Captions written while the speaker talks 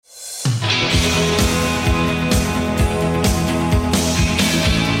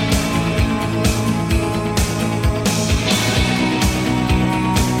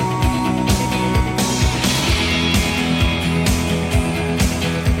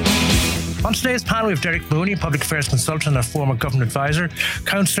On today's panel, we have Derek Mooney, Public Affairs Consultant and former Government Advisor,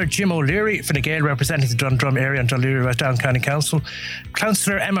 Councillor Jim O'Leary, Fine Gael, representing the Dundrum area and Dún Laoghaire County Council,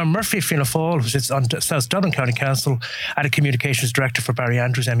 Councillor Emma Murphy, Fianna Fáil, who sits on South Dublin County Council, and a Communications Director for Barry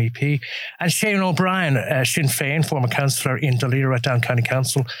Andrews, MEP, and Shane O'Brien, Sinn Féin, former Councillor in Dún Laoghaire County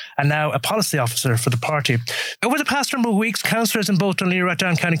Council, and now a Policy Officer for the party. Over the past number of weeks, councillors in both Dún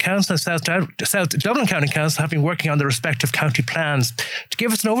Laoghaire County Council and South Dublin County Council have been working on their respective county plans. To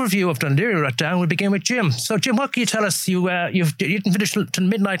give us an overview of Dún Laoghaire, we'll begin with Jim. So, Jim, what can you tell us? You didn't finish till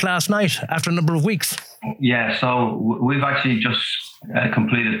midnight last night after a number of weeks. Yeah, so we've actually just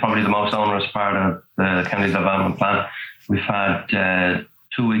completed probably the most onerous part of the county development plan. We've had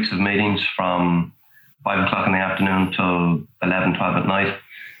 2 weeks of meetings from 5 o'clock in the afternoon till 11, 12 at night.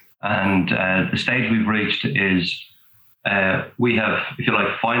 And the stage we've reached is we have, if you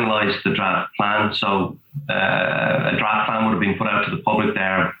like, finalised the draft plan. So a draft plan would have been put out to the public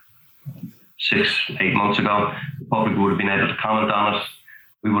there 6-8 months ago. The public would have been able to comment on it.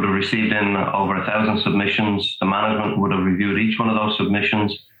 We would have received in over 1,000 submissions. The management would have reviewed each one of those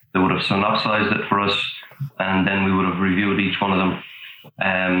submissions. They would have synopsised it for us, and then we would have reviewed each one of them.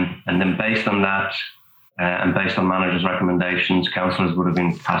 And then based on that, and based on managers' recommendations, councillors would have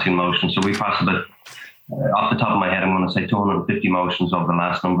been passing motions. So we passed about, off the top of my head, I'm going to say 250 motions over the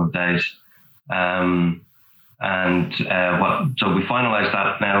last number of days. So we finalised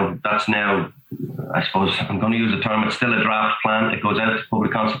that now. That's now, I suppose, I'm going to use the term, it's still a draft plan. It goes out to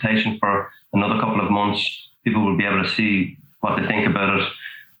public consultation for another couple of months. People will be able to see what they think about it.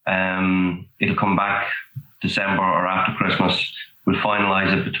 It'll come back December or after Christmas. We'll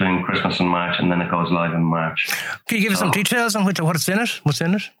finalise it between Christmas and March, and then it goes live in March. Can you give us some details on what's in it? What's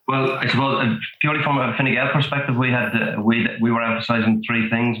in it? Well, I suppose purely from a Fine Gael perspective, we were emphasising three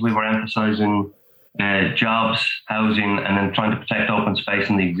things. We were emphasising jobs, housing, and then trying to protect open space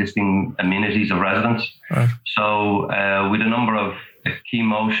and the existing amenities of residents. Right. So with a number of key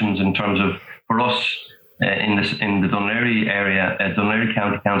motions in terms of, for us, in the Dún Laoghaire area, Dún Laoghaire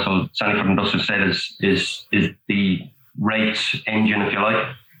County Council, Sandyford Industrial Estate is the rates engine, if you like.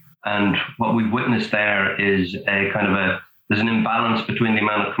 And what we've witnessed there is there's an imbalance between the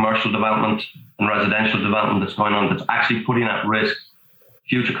amount of commercial development and residential development that's going on that's actually putting at risk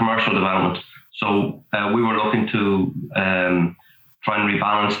future commercial development. So we were looking to try and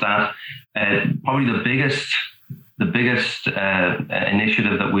rebalance that. Probably the biggest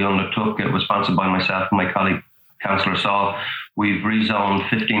initiative that we undertook, it was sponsored by myself and my colleague, Councillor Saul. We've rezoned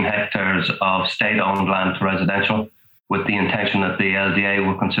 15 hectares of state-owned land to residential with the intention that the LDA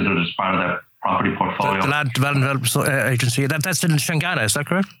will consider it as part of their property portfolio. The Land Development Agency, that's in Shangana, is that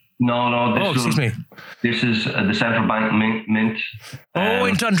correct? No. Excuse me. This is the Central Bank Mint.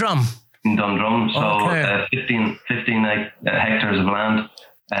 In Dundrum. In Dundrum, so okay. 15 hectares of land.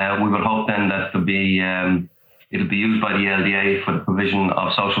 We will hope then that it'll be used by the LDA for the provision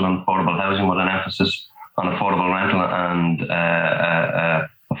of social and affordable housing with an emphasis on affordable rental and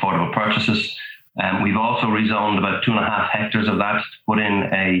affordable purchases. We've also rezoned about 2.5 hectares of that to put in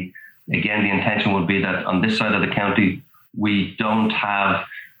again, the intention would be that on this side of the county, we don't have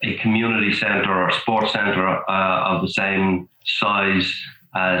a community centre or sports centre of the same size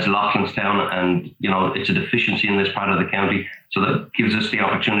as Loughlinstown, and it's a deficiency in this part of the county, so that gives us the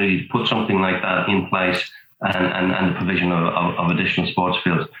opportunity to put something like that in place and the provision of additional sports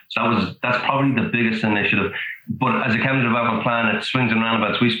fields. So that's probably the biggest initiative. But as a county development plan, it swings and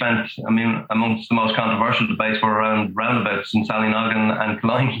roundabouts. We spent, amongst the most controversial debates were around roundabouts in Sallynoggin and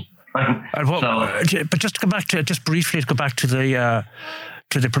Killeen. But just briefly to go back to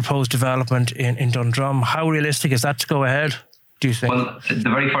the proposed development in Dundrum, how realistic is that to go ahead, do you think? Well, the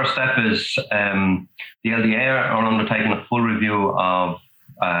very first step is the LDA are undertaking a full review of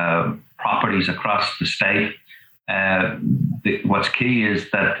properties across the state. What's key is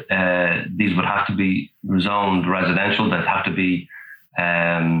that these would have to be rezoned residential. That have to be,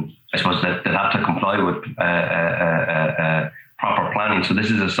 I suppose, that have to comply with proper planning. So this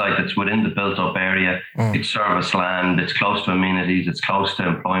is a site that's within the built-up area. It's service land. It's close to amenities. It's close to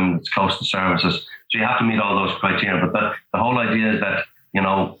employment. It's close to services. So you have to meet all those criteria. But the whole idea is that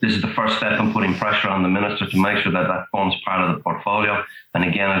this is the first step in putting pressure on the minister to make sure that forms part of the portfolio. And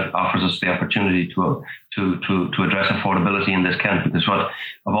again, it offers us the opportunity to address affordability in this county. Because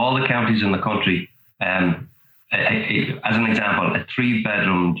of all the counties in the country, as an example, a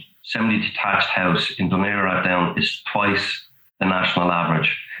 3-bedroom, semi-detached house in Dún Laoghaire is twice the national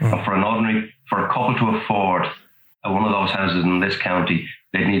average. But for a couple to afford one of those houses in this county,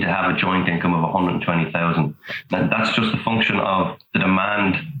 they need to have a joint income of 120,000. And that's just a function of the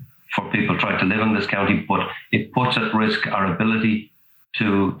demand for people trying to live in this county, but it puts at risk our ability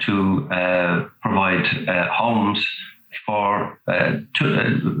to provide homes for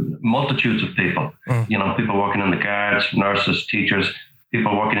multitudes of people. People working in the guards, nurses, teachers,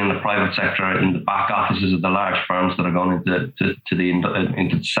 people working in the private sector, in the back offices of the large firms that are going into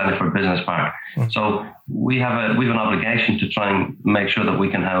the Centre for Business Park. So we have an obligation to try and make sure that we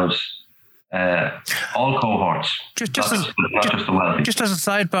can house all cohorts, not just the wealthy. Just as a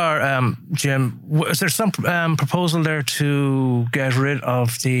sidebar, Jim, is there some proposal there to get rid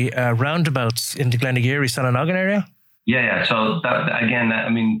of the roundabouts in the Glenageary-Salanoggin area? Yeah. So that, again, I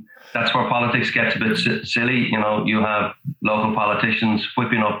mean, that's where politics gets a bit silly. You have local politicians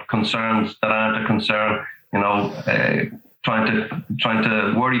whipping up concerns that aren't a concern. Trying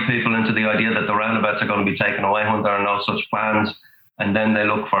to worry people into the idea that the roundabouts are going to be taken away when there are no such plans, and then they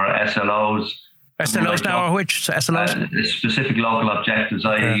look for SLOs. SLOs now, or which SLOs? Specific local objectives.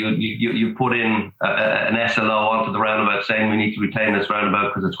 You put in an SLO onto the roundabout saying we need to retain this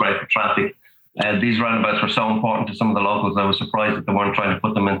roundabout because it's great for traffic. These roundabouts were so important to some of the locals, I was surprised that they weren't trying to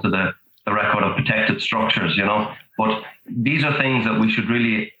put them into the record of protected structures, But these are things that we should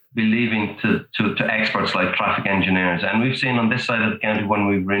really be leaving to experts like traffic engineers. And we've seen on this side of the county, when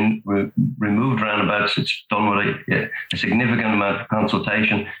we've removed roundabouts, it's done with a significant amount of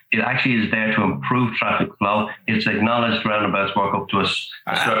consultation. It actually is there to improve traffic flow. It's acknowledged roundabouts work up to a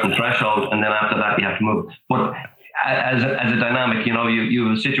certain threshold, and then after that you have to move. But as a dynamic, you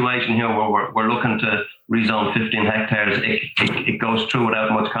have a situation here where we're looking to rezone 15 hectares. It goes through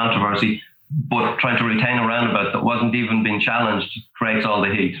without much controversy, but trying to retain a roundabout that wasn't even being challenged creates all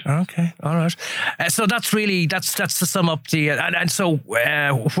the heat. Okay, all right. So that's to sum up the and so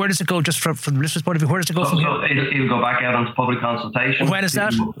where does it go? Just from the listener's point of view, where does it go from here? It'll go back out onto public consultation. When is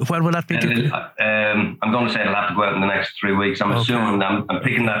that? When will that be? I'm going to say it'll have to go out in the next 3 weeks. I'm assuming I'm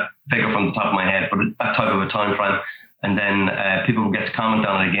picking that figure from the top of my head, but that type of a time frame, and then people will get to comment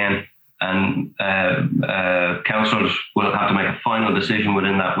on it again. And councillors will have to make a final decision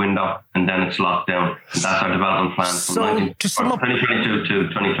within that window, and then it's locked down. And that's our development plan from 2022 to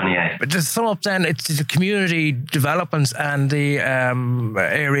 2028. But to sum up then, it's the community developments and the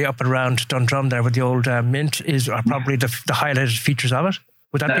area up and around Dundrum there with the old mint are probably the highlighted features of it.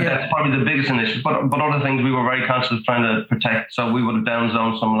 Would that be that's probably the biggest initiative. But other things we were very conscious of trying to protect. So we would have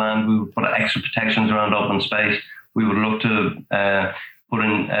downzoned some land. We would put extra protections around open space. We would look to put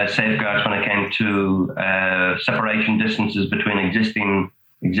in safeguards when it came to separation distances between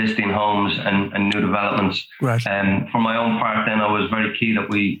existing homes and new developments. Right. For my own part, then I was very key that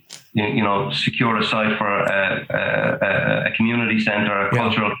we, secure a site for a community centre, a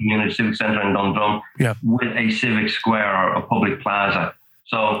cultural community civic centre in Dundrum, with a civic square or a public plaza.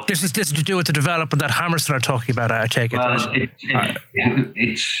 So this is to do with the development that Hammerson are talking about, I take it. Well,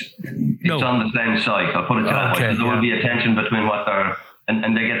 it's on the same site. I'll put it that way. So there will be a tension between what they're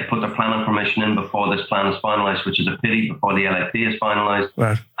and they get to put their planning permission in before this plan is finalised, which is a pity, before the LAP is finalised.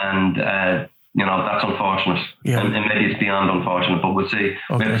 Right. And, that's unfortunate. Yeah. And maybe it's beyond unfortunate, but we'll see.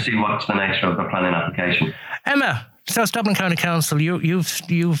 Okay. We have to see what's the nature of their planning application. Emma, South Dublin County Council, you've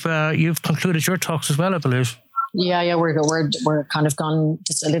concluded your talks as well, I believe. Yeah, we're kind of gone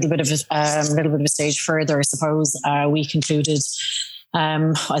just a little bit of a stage further, I suppose. We concluded.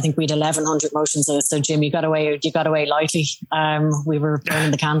 I think we had 1,100 motions. So Jim, you got away lightly. We were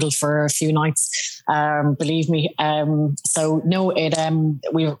burning the candle for a few nights. Believe me. So no,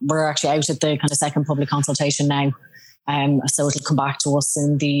 we're actually out at the kind of second public consultation now. So it'll come back to us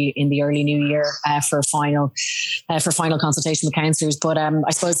in the early new year for final consultation with councillors. But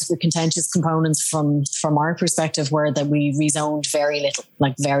I suppose the contentious components from our perspective were that we rezoned very little,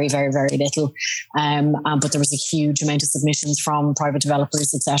 like very, very, very little. But there was a huge amount of submissions from private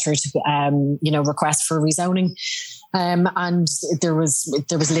developers, etc., to requests for rezoning. And there was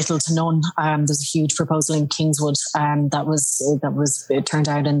little to none. There's a huge proposal in Kingswood that was it turned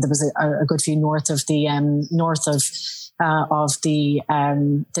out, and there was a good few north of the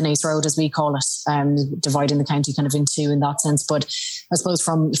Nace Road, as we call it, dividing the county kind of in two in that sense. But I suppose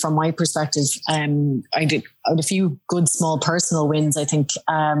from my perspective, I had a few good small personal wins, I think,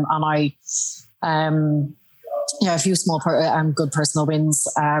 and a few small, good personal wins.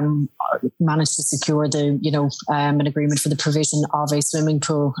 Managed to secure an agreement for the provision of a swimming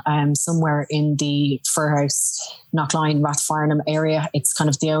pool somewhere in the Firhouse, Knockline, Rathfarnham area. It's kind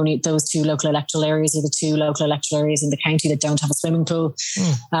of those two local electoral areas are the two local electoral areas in the county that don't have a swimming pool.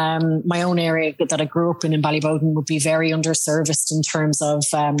 My own area that I grew up in Ballyboden would be very underserviced in terms of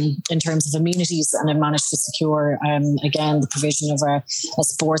amenities, and I managed to secure again the provision of a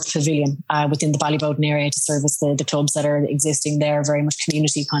sports pavilion within the Ballyboden area to service the clubs that are existing there. Very much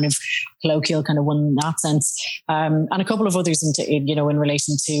community kind of colloquial kind of one in that sense, and a couple of others in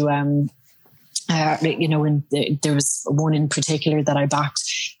relation to. There was one in particular that I backed.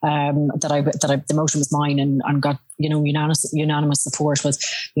 The motion was mine and got unanimous support was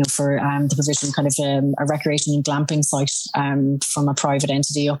for the provision kind of a recreation and glamping site from a private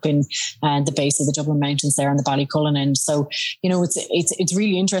entity up in the base of the Dublin Mountains there on the Ballycullen end. So it's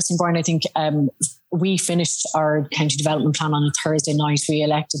really interesting, Brian. I think we finished our county development plan on a Thursday night. We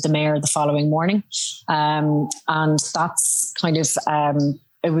elected the mayor the following morning, and that's kind of.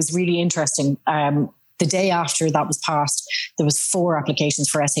 It was really interesting. The day after that was passed, there was 4 applications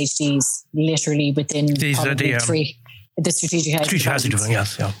for SHDs, literally within three. The strategic housing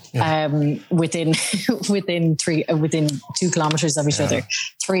development, yes, yeah. Within 2 kilometres of each other.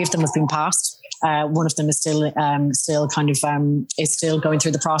 3 of them have been passed. One of them is still going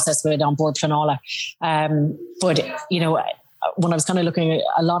through the process with on board Planala. But when I was kind of looking at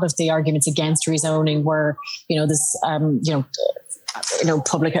a lot of the arguments against rezoning were, this,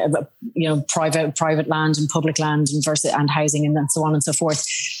 public, private land and public land and housing and so on and so forth.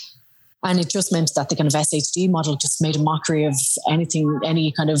 And it just meant that the kind of SHD model just made a mockery of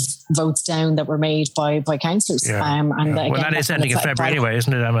any kind of votes down that were made by councillors. Yeah. Well, that is ending in February anyway,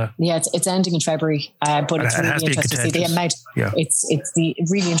 isn't it, Emma? Yeah, it's ending in February, but it's really interesting to see the amount. Yeah. It's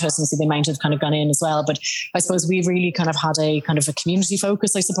really interesting to see the amount of kind of gone in as well. But I suppose we've really kind of had a kind of a community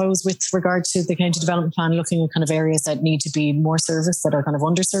focus, I suppose, with regard to the county development plan, looking at kind of areas that need to be more serviced, that are kind of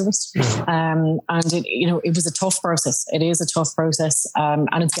underserviced. Mm-hmm. And it was a tough process. It is a tough process, and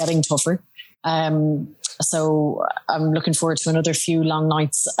it's getting tougher. So I'm looking forward to another few long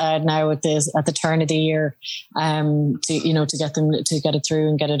nights now at the turn of the year to get it through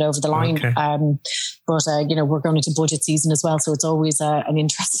and get it over the line. Okay. But we're going into budget season as well, so it's always an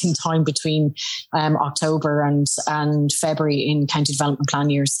interesting time between October and February in county development plan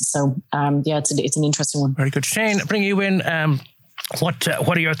years. So it's an interesting one. Very good. Shane, bring you in. What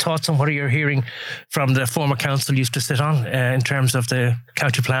are your thoughts on what are you hearing from the former council you used to sit on in terms of the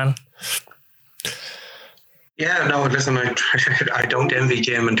county plan? Yeah, no, listen, I don't envy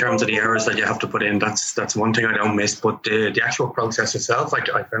Jim in terms of the hours that you have to put in. That's one thing I don't miss. But the actual process itself,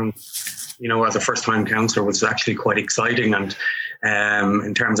 I found, as a first-time councillor, was actually quite exciting. And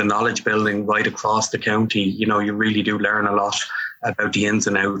in terms of knowledge building right across the county, you really do learn a lot about the ins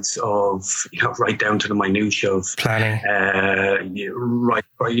and outs of, right down to the minutiae of planning.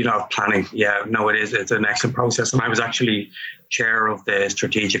 Planning. Yeah, no, it is. It's an excellent process. And I was actually chair of the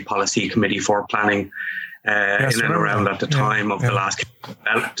Strategic Policy Committee for Planning in and around at the time of the last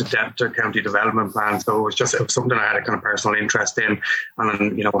county development plan. So it was something I had a kind of personal interest in.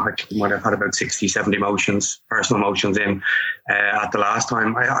 And, I might have had about 60, 70 personal motions in at the last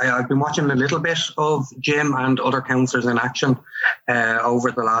time. I've been watching a little bit of Jim and other councillors in action over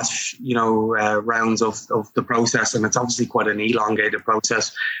the last, rounds of the process. And it's obviously quite an elongated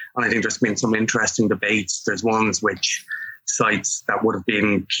process. And I think there's been some interesting debates. There's ones which sites that would have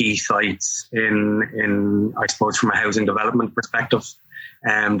been key sites in I suppose, from a housing development perspective,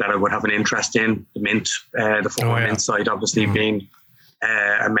 that I would have an interest in. The Mint, the former Mint site, obviously being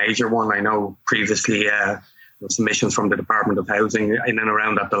a major one. I know previously there were submissions from the Department of Housing in and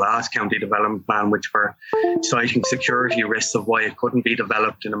around at the last county development plan, which were citing security risks of why it couldn't be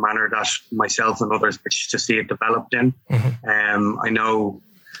developed in a manner that myself and others wished to see it developed in. Mm-hmm. I know,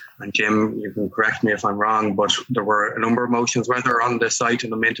 and Jim, you can correct me if I'm wrong, but there were a number of motions, whether on the site in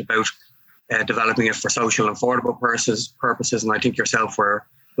the Mint, about developing it for social and affordable purposes. And I think yourself were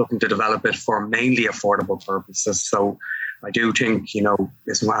looking to develop it for mainly affordable purposes. So I do think,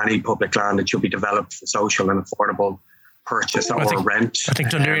 any public land, it should be developed for social and affordable purchase rent. I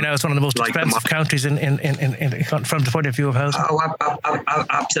think Dundee now is one of the most expensive counties in from the point of view of housing.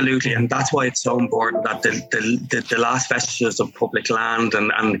 Absolutely, and that's why it's so important that the last vestiges of public land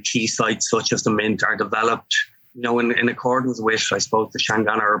and key sites such as the Mint are developed, in accordance with, I suppose, the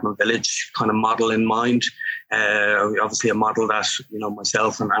Shanganagh Urban Village kind of model in mind. Obviously a model that,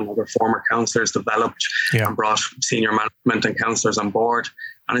 myself and other former councillors developed and brought senior management and councillors on board.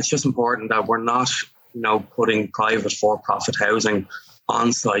 And it's just important that we're not, putting private for-profit housing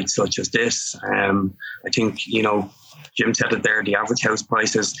on sites such as this. I think, Jim said it there, the average house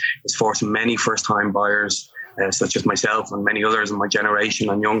price is forcing many first-time buyers, such as myself and many others in my generation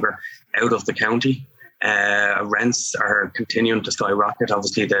and younger, out of the county. Rents are continuing to skyrocket.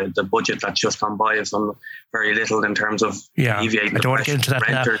 Obviously, the budget that's just gone by has done very little in terms of alleviating. I don't want to get into that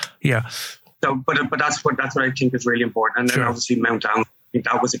now. Yeah. So, but that's what I think is really important. And then obviously Mount Down, I think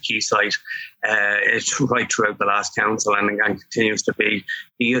that was a key site. It's right throughout the last council and continues to be.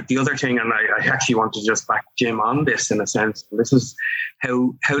 The other thing, and I actually want to just back Jim on this in a sense. This is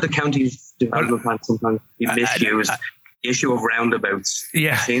how the county's development plan sometimes be misused. Issue of roundabouts.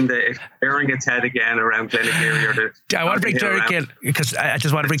 Yeah. Seeing the rearing its head again around Glenageary. I want to bring Derek in because I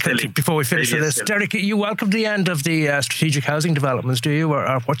just want to bring before we finish with this. Derek, you welcome the end of the strategic housing developments, do you?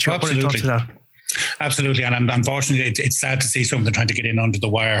 Or what's your thoughts on that? Absolutely, and unfortunately, it's sad to see some of them trying to get in under the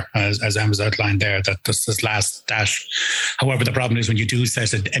wire, as Emma's outlined there. That this last dash. However, the problem is when you do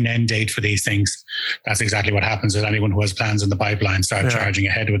set an end date for these things, that's exactly what happens. Is anyone who has plans in the pipeline start charging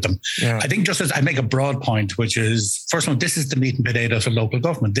ahead with them. Yeah. I think just as I make a broad point, which is first of all, this is the meat and potatoes of local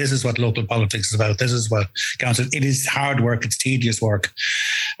government. This is what local politics is about. This is what council. It is hard work. It's tedious work,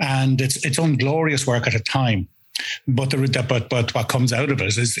 and it's unglorious work at a time. But what comes out of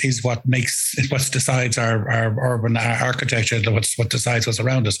it is what decides our urban architecture, what decides what's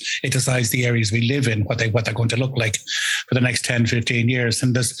around us. It decides the areas we live in, what they're going to look like for the next 10, 15 years.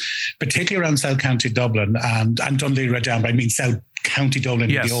 And there's particularly around South County Dublin and Dún Laoghaire, but I mean South County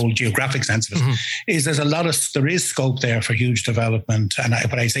Dublin in the old geographic sense of it, is there is scope there for huge development. And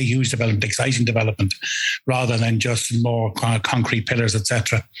when I say huge development, exciting development, rather than just more concrete pillars,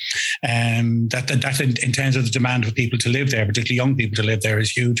 etc. That in terms of the demand for people to live there, particularly young people to live there, is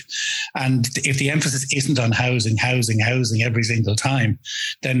huge. And if the emphasis isn't on housing every single time,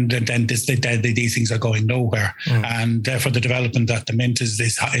 then these things are going nowhere. And therefore, the development that the Mint is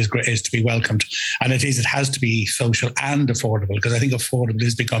to be welcomed. And it has to be social and affordable, because I think affordable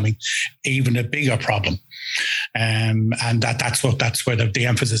is becoming even a bigger problem, and that's where the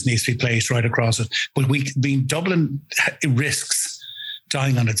emphasis needs to be placed right across it. But Dublin risks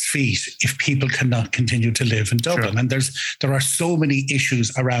dying on its feet if people cannot continue to live in Dublin. Sure. And there are so many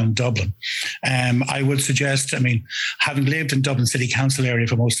issues around Dublin. I would suggest, having lived in Dublin City Council area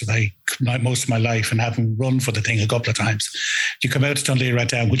for most of my life and having run for the thing a couple of times, you come out to Dún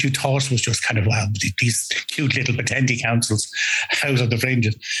Laoghaire, which you thought was just kind of, these cute little pretendy councils out of the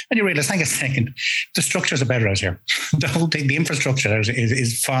fringes. And you realise, hang a second, the structures are better out here. The whole thing, the infrastructure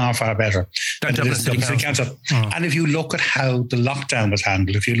is far, far better than Dublin City Council. And if you look at how the lockdown was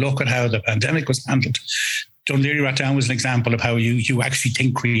handled, if you look at how the pandemic was handled, Dún Laoghaire was an example of how you actually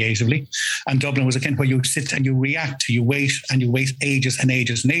think creatively. And Dublin was again where you sit and you react, you wait ages and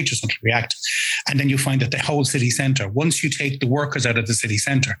ages and ages until you react. And then you find that the whole city centre, once you take the workers out of the city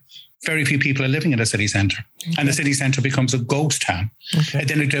centre, very few people are living in the city centre. Okay. And the city centre becomes a ghost town. Okay. And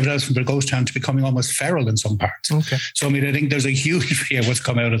then it develops from the ghost town to becoming almost feral in some parts. Okay. So, I think there's a huge fear what's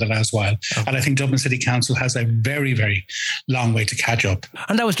come out of the last while. Okay. And I think Dublin City Council has a very, very long way to catch up.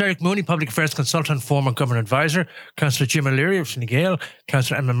 And that was Derek Mooney, Public Affairs Consultant, former Government Advisor, Councillor Jim O'Leary of Fine Gael,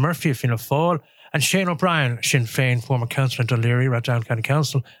 Councillor Emma Murphy of Fianna Fáil, and Shane O'Brien, Sinn Féin, former Councillor in Dún Laoghaire, Rathdown County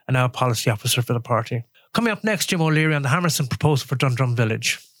Council, and now Policy Officer for the party. Coming up next, Jim O'Leary on the Hammerson proposal for Dundrum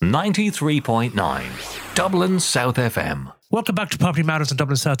Village. 93.9 Dublin South FM. Welcome back to Property Matters on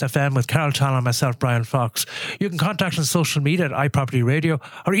Dublin South FM with Carol Tallon and myself, Brian Fox. You can contact us on social media at iProperty Radio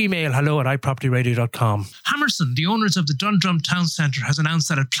or email hello@ipropertyradio.com. Hammerson, the owners of the Dundrum Town Centre, has announced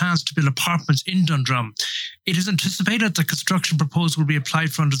that it plans to build apartments in Dundrum. It is anticipated the construction proposal will be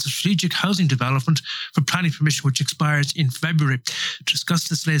applied for under the Strategic Housing Development for planning permission, which expires in February. To discuss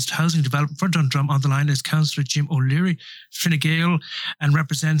this latest housing development for Dundrum, on the line is Councillor Jim O'Leary, Fine Gael, and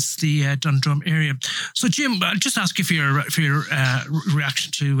represents the Dundrum area. So, Jim, I'll just ask you for your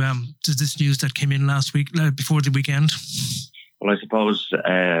reaction to this news that came in last week, before the weekend. Well, I suppose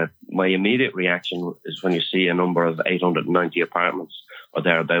my immediate reaction is when you see a number of 890 apartments or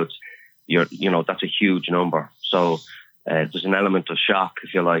thereabouts, that's a huge number. So there's an element of shock,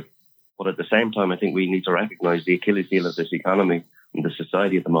 if you like. But at the same time, I think we need to recognise the Achilles heel of this economy and the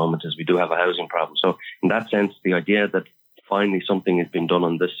society at the moment is we do have a housing problem. So in that sense, the idea that finally something has been done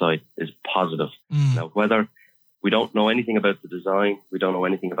on this side is positive. Now, whether we don't know anything about the design, we don't know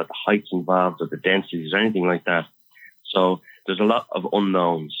anything about the heights involved or the densities or anything like that. So there's a lot of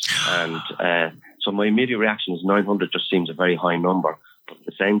unknowns. And so my immediate reaction is 900 just seems a very high number. But at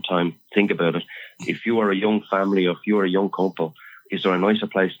the same time, think about it. If you are a young family or if you are a young couple, is there a nicer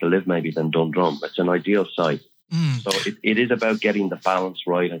place to live maybe than Dundrum? It's an ideal site. So it is about getting the balance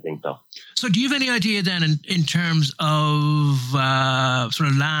right, I think, though. So do you have any idea then in terms of sort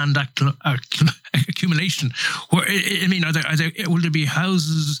of land accumulation? Where, I mean, will there be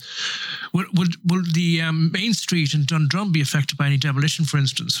houses? Will the Main Street in Dundrum be affected by any demolition, for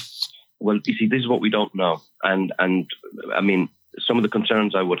instance? Well, you see, this is what we don't know. And I mean, some of the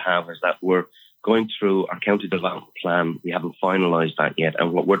concerns I would have is that we're going through our county development plan. We haven't finalised that yet.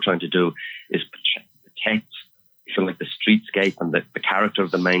 And what we're trying to do is protect, like, the streetscape and the character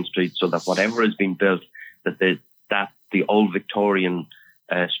of the main street, so that whatever is being built, that the old Victorian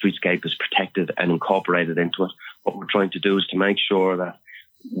streetscape is protected and incorporated into it. What we're trying to do is to make sure that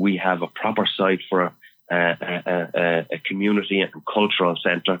we have a proper site for a community and cultural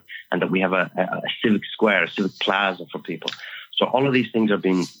centre, and that we have a civic square, a civic plaza for people. So all of these things are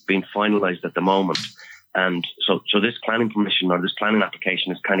being finalised at the moment. And so this planning permission or this planning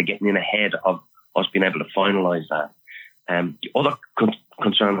application is kind of getting in ahead of us being able to finalise that. The other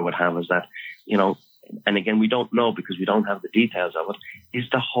concern I would have is that, and again, we don't know because we don't have the details of it, is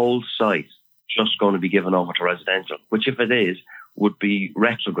the whole site just going to be given over to residential, which if it is, would be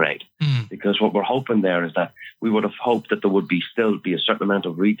retrograde. Because what we're hoping there is that we would have hoped that there would still be a certain amount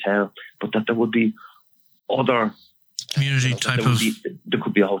of retail, but that there would be other community type of... There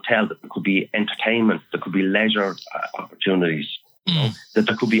could be a hotel, that there could be entertainment, there could be leisure opportunities, that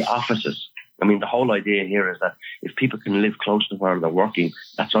there could be offices. I mean, the whole idea here is that if people can live close to where they're working,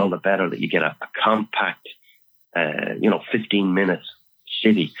 that's all the better, that you get a compact, 15-minute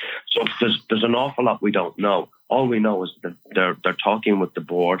city. So there's an awful lot we don't know. All we know is that they're talking with the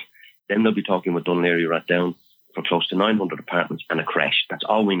board, then they'll be talking with Dún Laoghaire-Rathdown for close to 900 apartments and a creche. That's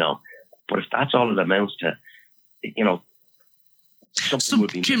all we know. But if that's all it amounts to, something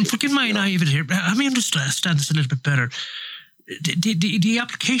would be... Jim, forgive my naivety here, but let me understand this a little bit better. The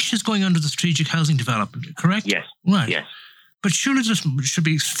application is going under the strategic housing development, correct? Yes. Right. Yes. But surely there should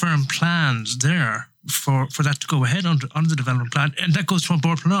be firm plans there for that to go ahead under the development plan, and that goes from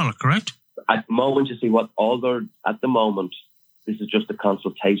Bord Pleanála, correct? At the moment, you see, at the moment, this is just a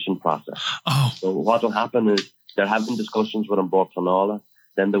consultation process. Oh. So what will happen is they're having discussions with Bord Pleanála,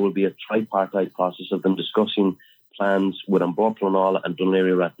 then there will be a tripartite process of them discussing plans with Bord Pleanála and Dún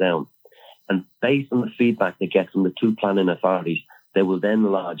Laoghaire-Rathdown. And based on the feedback they get from the two planning authorities, they will then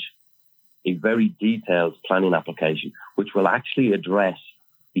lodge a very detailed planning application, which will actually address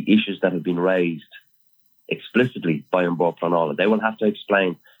the issues that have been raised explicitly by Bord Pleanála. They will have to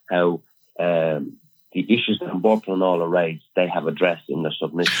explain how the issues that Bord Pleanála raised, they have addressed in their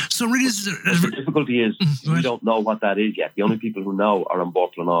submission. So really, the difficulty is we don't know what that is yet. The only people who know are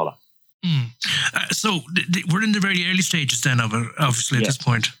Bord Pleanála. So we're in the very early stages then of it, obviously, at this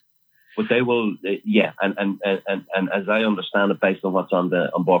point. But they will, and as I understand it, based on what's on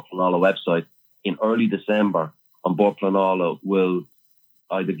Bord Pleanála website, in early December, Bord Pleanála will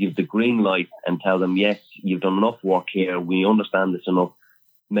either give the green light and tell them, yes, you've done enough work here, we understand this enough,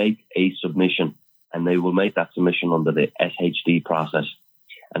 make a submission, and they will make that submission under the SHD process.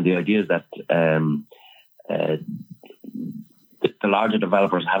 And the idea is that the larger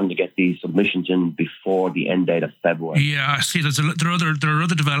developers are having to get these submissions in before the end date of February. Yeah, I see. There are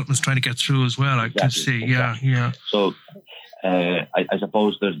other developments trying to get through as well. I can see. Exactly. Yeah. So I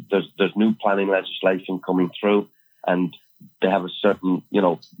suppose there's new planning legislation coming through, and they have a certain,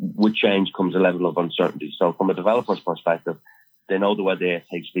 with change comes a level of uncertainty. So from a developer's perspective, they know the way the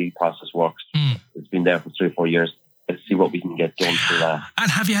SHD process works. It's been there for 3 or 4 years. Let's see what we can get done through that. And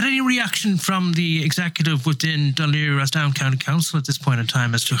have you had any reaction from the executive within Dún Laoghaire-Rathdown County Council at this point in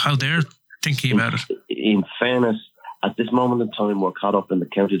time as to how they're thinking about it? In fairness, at this moment in time, we're caught up in the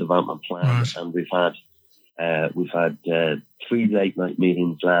county development plan, and we've had 3 late-night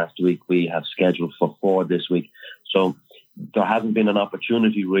meetings last week. We have scheduled for 4 this week. So there hasn't been an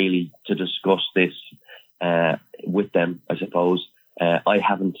opportunity really to discuss this with them, I suppose. I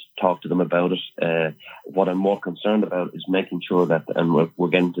haven't talked to them about it. What I'm more concerned about is making sure that, and we're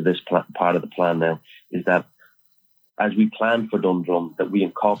getting to this part of the plan now, is that as we plan for Dundrum, that we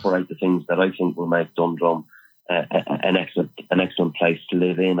incorporate the things that I think will make Dundrum an excellent place to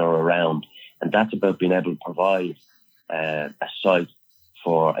live in or around. And that's about being able to provide a site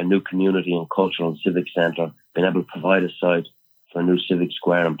for a new community and cultural and civic centre, being able to provide a site for a new civic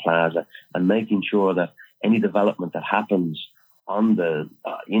square and plaza, and making sure that any development that happens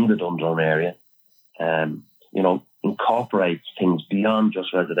in the Dundrum area, incorporates things beyond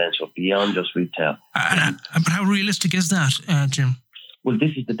just residential, beyond just retail. But how realistic is that, Jim? Well,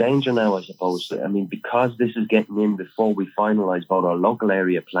 this is the danger now, I suppose. I mean, because this is getting in before we finalise both our local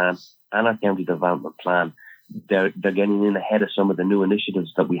area plan and our county development plan, they're getting in ahead of some of the new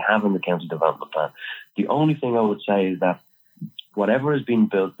initiatives that we have in the county development plan. The only thing I would say is that whatever is being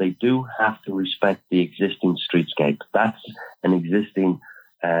built, they do have to respect the existing streetscape. That's an existing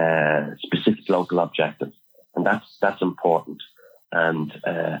specific local objective, and that's important. And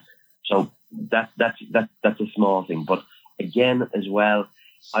so that's a small thing. But again, as well,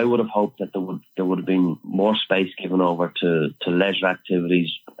 I would have hoped that there would have been more space given over to leisure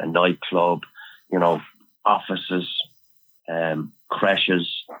activities, a nightclub, offices,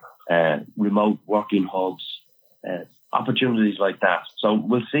 creches, remote working hubs, opportunities like that. So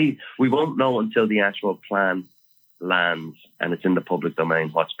we'll see. We won't know until the actual plan lands and it's in the public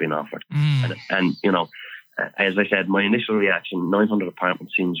domain what's been offered. And as I said, my initial reaction, 900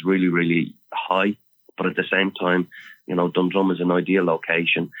 apartments seems really, really high. But at the same time, Dundrum is an ideal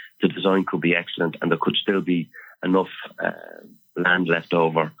location. The design could be excellent and there could still be enough land left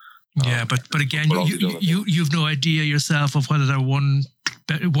over. Yeah, but again, you've no idea yourself of whether they're one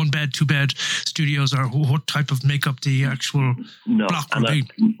bed, 2 bed studios or what type of makeup the actual block will be.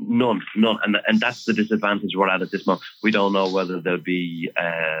 None. And that's the disadvantage we're at this moment. We don't know whether they'll be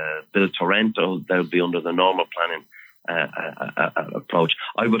built to rent or they'll be under the normal planning approach.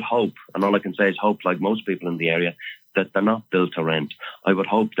 I would hope, and all I can say is hope, like most people in the area, that they're not built to rent. I would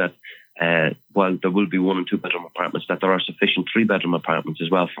hope that while there will be 1 and 2 bedroom apartments, that there are sufficient 3 bedroom apartments as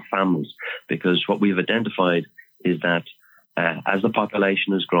well for families, because what we've identified is that as the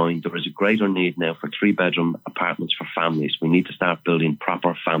population is growing, there is a greater need now for 3 bedroom apartments for families. We need to start building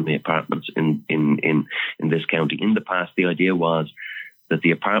proper family apartments in this county. In the past, the idea was that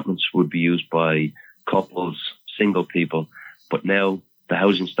the apartments would be used by couples, single people, but now the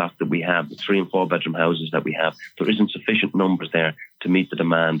housing stock that we have, the 3 and 4 bedroom houses that we have, there isn't sufficient numbers there to meet the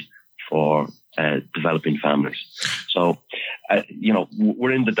demand for developing families. So,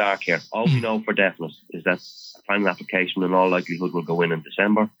 we're in the dark here. All we know for definite is that a final application in all likelihood will go in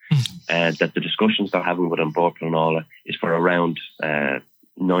December, that the discussions they're having with Bord Pleanála is for around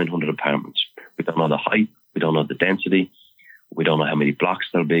 900 apartments. We don't know the height, we don't know the density, we don't know how many blocks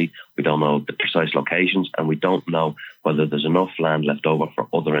there'll be, we don't know the precise locations, and we don't know whether there's enough land left over for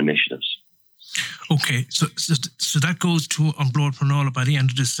other initiatives. Okay, so that goes to Bord Pleanála by the end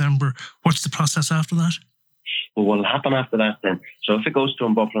of December. What's the process after that? Well, what will happen after that then? So if it goes to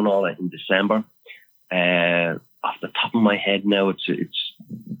Bord Pleanála in December, off the top of my head now, it's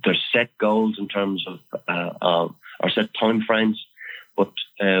there's set goals in terms of or set timeframes, but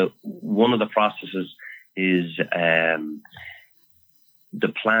one of the processes is the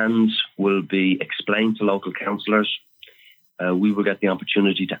plans will be explained to local councillors. We will get the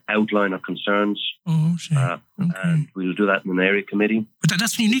opportunity to outline our concerns. Okay. And we'll do that in an area committee. But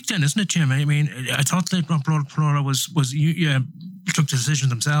that's unique then, isn't it, Jim? I mean, I thought that Bord Pleanála was took the decision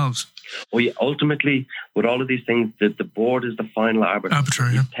themselves. Well, yeah, ultimately, with all of these things, the board is the final arbiter.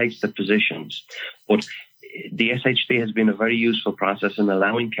 It takes the positions. But the SHD has been a very useful process in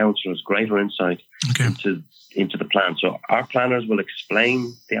allowing councillors greater insight into the plan. So our planners will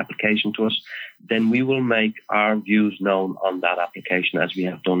explain the application to us. Then we will make our views known on that application, as we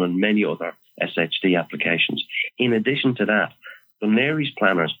have done on many other SHD applications. In addition to that, the Nary's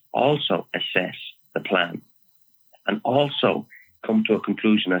planners also assess the plan and also come to a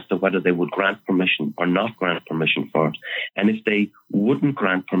conclusion as to whether they would grant permission or not grant permission for it. And if they wouldn't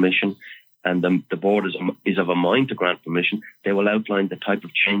grant permission, and the board is of a mind to grant permission, they will outline the type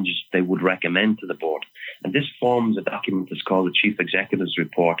of changes they would recommend to the board. And this forms a document that's called the Chief Executive's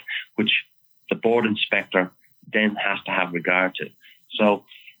Report, which the board inspector then has to have regard to. So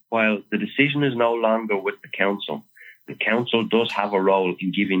while the decision is no longer with the council does have a role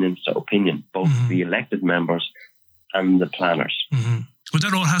in giving its opinion, both the elected members and the planners. But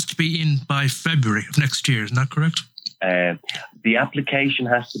that all has to be in by February of next year, isn't that correct? The application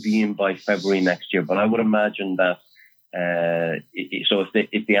has to be in by February next year, but I would imagine that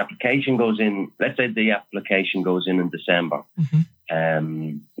if the application goes in, let's say the application goes in December,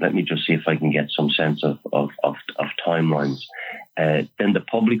 let me just see if I can get some sense of timelines. Then the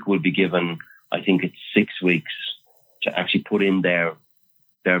public will be given, I think it's 6 weeks to actually put in their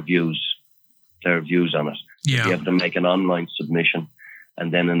views on it. Yeah. You have to make an online submission,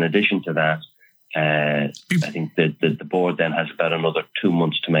 and then in addition to that, I think that the board then has about another 2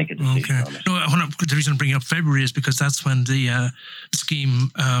 months to make a decision on it. No, the reason I'm bringing up February is because that's when the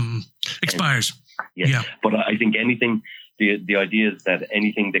scheme expires. Yeah, but I think the idea is that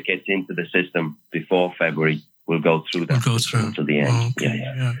anything that gets into the system before February will go through that until the end.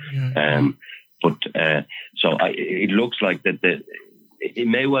 It looks like that it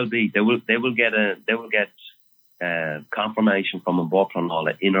may well be they will get confirmation from an board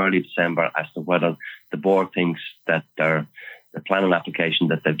Pleanála in early December as to whether the board thinks that the planning application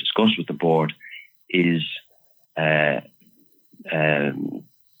that they've discussed with the board is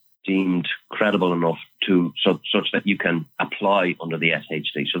deemed credible enough such that you can apply under the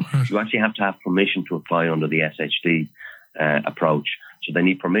SHD. So you actually have to have permission to apply under the SHD approach. So they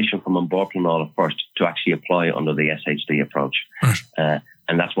need permission from an board Pleanála first to actually apply under the SHD approach.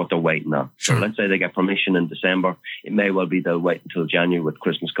 And that's what they're waiting on. Sure. So let's say they get permission in December. It may well be they'll wait until January with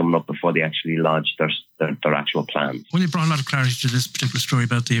Christmas coming up before they actually launch their actual plans. Well, you brought a lot of clarity to this particular story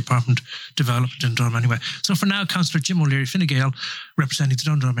about the apartment development in Durham anyway. So for now, Councillor Jim O'Leary, Fine Gael, representing the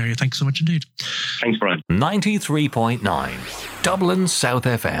Dundrum area. Thank you so much indeed. Thanks, Brian. 93.9 Dublin South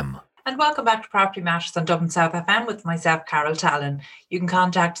FM. And welcome back to Property Matters on Dublin South FM with myself, Carol Tallon. You can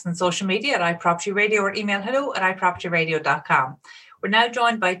contact us on social media at iPropertyRadio or email hello@iPropertyRadio.com. We're now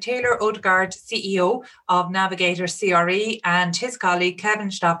joined by Taylor Odegaard, CEO of Navigator CRE, and his colleague,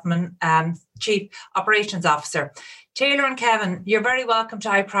 Kevin Stoffman, Chief Operations Officer. Taylor and Kevin, you're very welcome to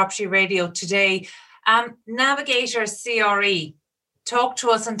iProperty Radio today. Navigator CRE, talk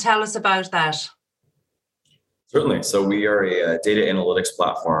to us and tell us about that. Certainly. So we are a data analytics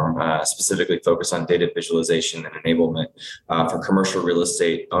platform specifically focused on data visualization and enablement for commercial real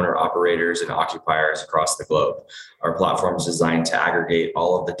estate owner-operators and occupiers across the globe. Our platform is designed to aggregate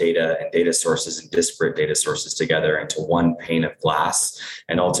all of the data and data sources and disparate data sources together into one pane of glass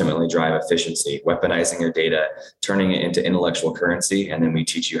and ultimately drive efficiency, weaponizing your data, turning it into intellectual currency, and then we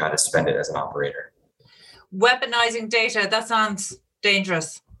teach you how to spend it as an operator. Weaponizing data, that sounds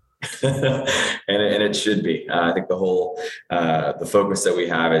dangerous. and it should be. I think the whole the focus that we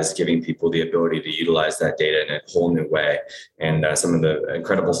have is giving people the ability to utilize that data in a whole new way. And some of the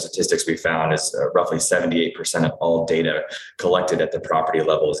incredible statistics we found is roughly 78% of all data collected at the property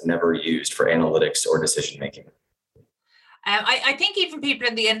level is never used for analytics or decision making. I think even people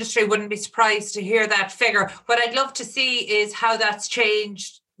in the industry wouldn't be surprised to hear that figure. What I'd love to see is how that's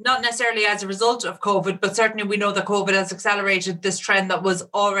changed. Not necessarily as a result of COVID, but certainly we know that COVID has accelerated this trend that was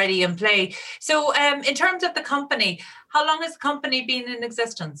already in play. So in terms of the company, how long has the company been in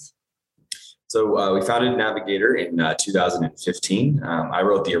existence? So we founded Navigator in 2015. I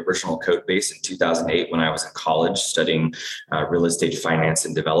wrote the original code base in 2008 when I was in college studying real estate finance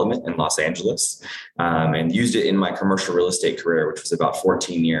and development in Los Angeles, and used it in my commercial real estate career, which was about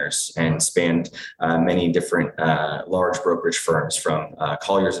 14 years and spanned many different large brokerage firms from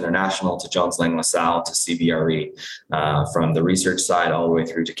Colliers International to Jones Lang LaSalle to CBRE, from the research side all the way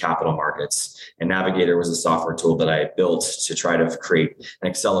through to capital markets. And Navigator was a software tool that I built to try to create an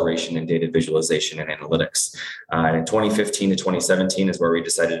acceleration in data visualization and analytics. And in 2015 to 2017 is where we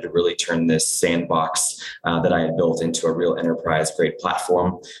decided to really turn this sandbox that I had built into a real enterprise-grade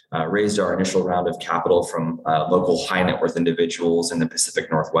platform, raised our initial round of capital from local high net worth individuals in the Pacific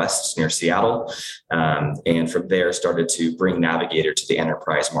Northwest near Seattle. And from there started to bring Navigator to the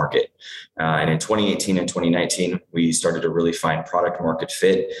enterprise market. And in 2018 and 2019, we started to really find product market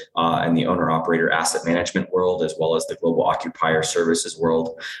fit in the owner-operator asset management world, as well as the global occupier services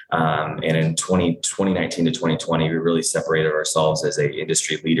world. And in 2019 to 2020, we really separated ourselves as an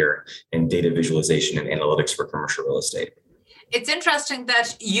industry leader in data visualization and analytics for commercial real estate. It's interesting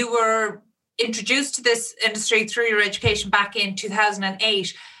that you were introduced to this industry through your education back in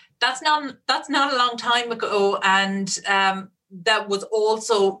 2008. That's not a long time ago, and that was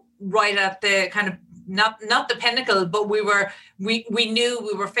also right at the kind of not the pinnacle, but we knew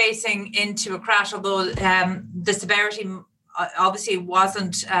we were facing into a crash, although the severity obviously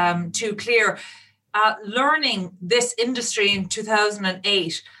wasn't too clear. Learning this industry in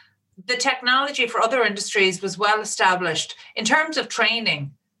 2008, the technology for other industries was well established. In terms of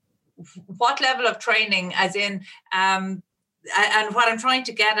training, what level of training, as in, and what I'm trying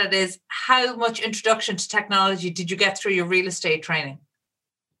to get at is how much introduction to technology did you get through your real estate training?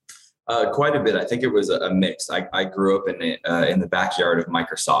 Quite a bit. I think it was a mix. I grew up in the backyard of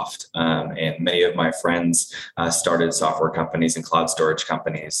Microsoft, and many of my friends started software companies and cloud storage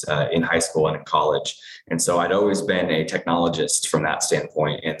companies in high school and in college. And so I'd always been a technologist from that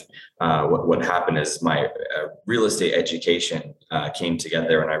standpoint. And what happened is my real estate education came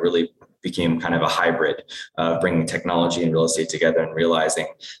together, and I really became kind of a hybrid of bringing technology and real estate together and realizing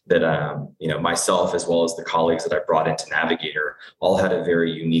that, myself, as well as the colleagues that I brought into Navigator, all had a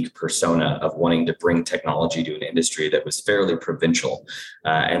very unique persona of wanting to bring technology to an industry that was fairly provincial.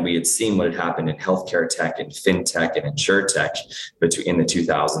 And we had seen what had happened in healthcare tech and fintech and insurtech in the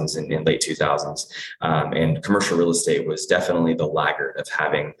 2000s and in late 2000s. And commercial real estate was definitely the laggard of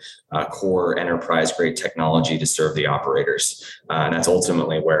having core enterprise grade technology to serve the operators. And that's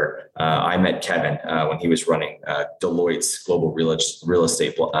ultimately where I met Kevin when he was running Deloitte's global real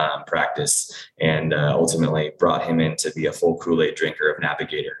estate practice, and ultimately brought him in to be a full Kool-Aid drinker of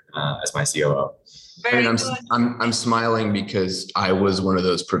Navigator as my COO. I'm smiling because I was one of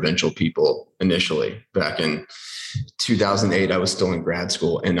those provincial people initially. Back in 2008, I was still in grad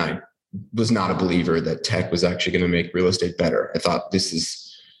school, and I was not a believer that tech was actually going to make real estate better. I thought this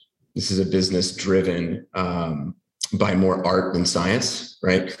is a business driven by more art than science,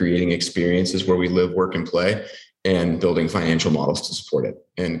 right? Creating experiences where we live, work, and play, and building financial models to support it.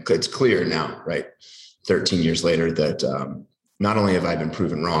 And it's clear now, right, 13 years later, that not only have I been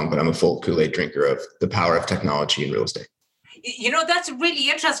proven wrong, but I'm a full Kool-Aid drinker of the power of technology in real estate. You know, that's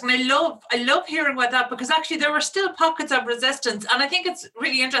really interesting. I love hearing about that, because actually there were still pockets of resistance. And I think it's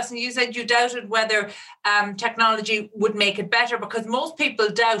really interesting. You said you doubted whether technology would make it better, because most people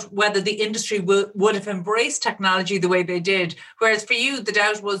doubt whether the industry would have embraced technology the way they did. Whereas for you, the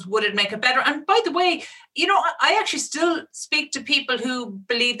doubt was, would it make it better? And by the way, you know, I actually still speak to people who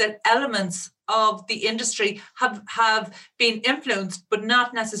believe that elements of the industry have been influenced, but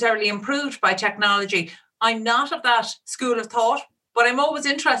not necessarily improved by technology. I'm not of that school of thought, but I'm always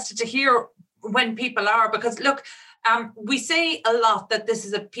interested to hear when people are, because look, we say a lot that this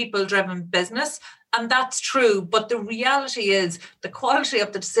is a people-driven business, and that's true. But the reality is the quality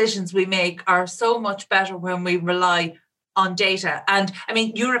of the decisions we make are so much better when we rely on data. And I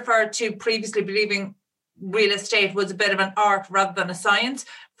mean, you referred to previously believing real estate was a bit of an art rather than a science.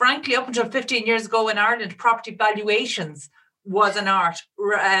 Frankly, up until 15 years ago in Ireland, property valuations was an art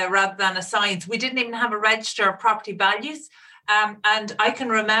rather than a science. We didn't even have a register of property values. And I can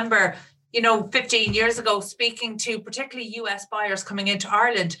remember, 15 years ago, speaking to particularly US buyers coming into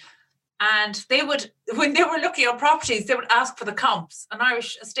Ireland, and they would, when they were looking at properties, they would ask for the comps, and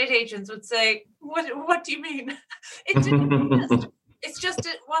Irish estate agents would say, what do you mean? It didn't exist. It's just,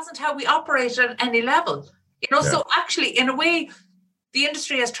 it wasn't how we operated at any level. So actually, in a way, the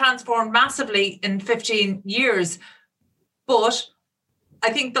industry has transformed massively in 15 years. But I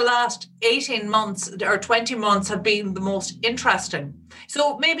think the last 18 months or 20 months have been the most interesting.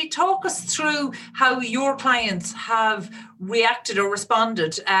 So maybe talk us through how your clients have reacted or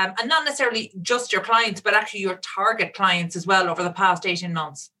responded, and not necessarily just your clients, but actually your target clients as well over the past 18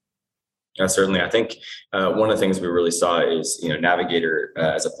 months. Certainly. I think one of the things we really saw is, Navigator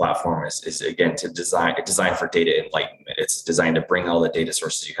as a platform is again, designed for data enlightenment. It's designed to bring all the data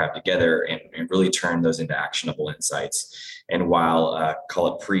sources you have together and really turn those into actionable insights. And while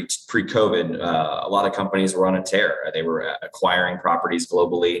call it pre-COVID, a lot of companies were on a tear. They were acquiring properties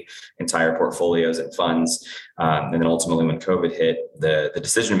globally, entire portfolios and funds. And then ultimately, when COVID hit, the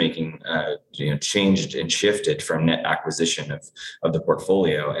decision making changed and shifted from net acquisition of the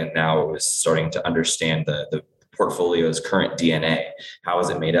portfolio, and now it was starting to understand the portfolio's current DNA. How is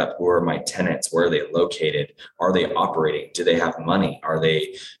it made up? Who are my tenants? Where are they located? Are they operating? Do they have money? Are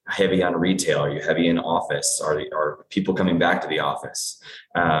they heavy on retail? Are you heavy in office? Are people coming back to the office?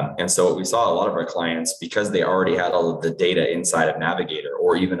 And so what we saw, a lot of our clients, because they already had all of the data inside of Navigator,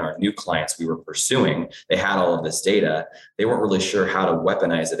 or even our new clients we were pursuing, they had all of this data. They weren't really sure how to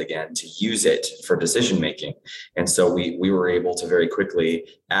weaponize it again, to use it for decision making. And so we were able to very quickly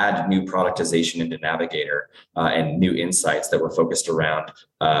add new productization into Navigator and new insights that were focused around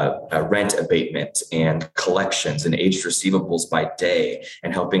rent abatement and collections and aged receivables by day,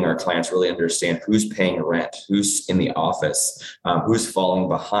 and helping our clients really understand who's paying rent, who's in the office, who's falling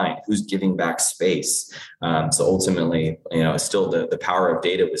behind, who's giving back space. So ultimately, still the power of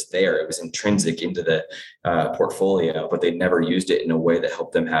data was there. It was intrinsic into the portfolio, but they never used it in a way that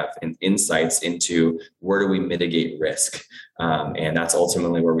helped them have insights into where do we mitigate risk. And that's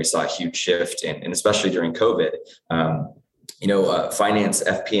ultimately where we saw a huge shift. And especially during COVID, finance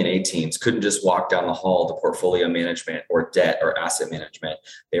FP&A teams couldn't just walk down the hall to portfolio management or debt or asset management.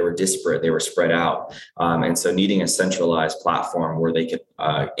 They were disparate. They were spread out. And so needing a centralized platform where they could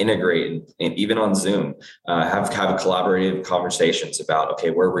integrate and even on Zoom, have collaborative conversations about,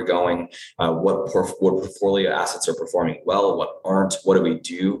 okay, where we're going, what portfolio assets are performing well, what aren't, what do we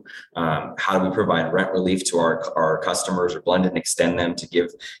do? How do we provide rent relief to our customers, or blend and extend them to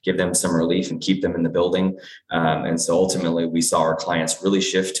give them some relief and keep them in the building? And so ultimately, we saw our clients really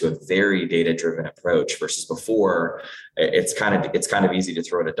shift to a very data-driven approach versus before. It's kind of easy to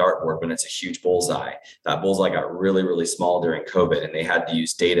throw at a dartboard when it's a huge bullseye. That bullseye got really, really small during COVID, and they had to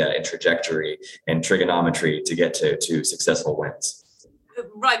use data and trajectory and trigonometry to get to successful wins.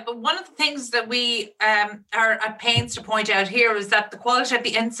 Right, but one of the things that we are at pains to point out here is that the quality of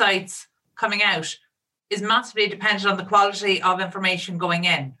the insights coming out is massively dependent on the quality of information going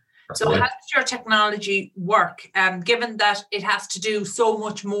in. So how does your technology work? Given that it has to do so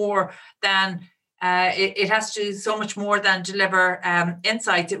much more than deliver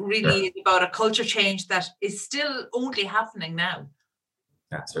insights, it really is about a culture change that is still only happening now.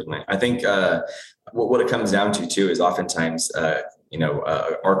 Yeah, certainly. I think what it comes down to too is oftentimes,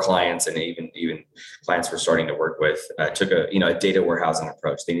 our clients and even clients we're starting to work with took a data warehousing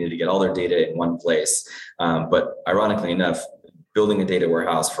approach. They needed to get all their data in one place, but ironically enough, building a data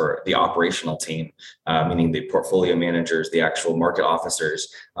warehouse for the operational team, meaning the portfolio managers, the actual market officers,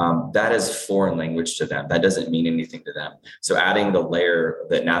 that is foreign language to them. That doesn't mean anything to them. So adding the layer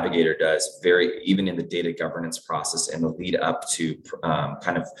that Navigator does, even in the data governance process and the lead up to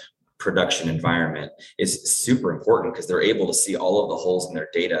kind of production environment, is super important, because they're able to see all of the holes in their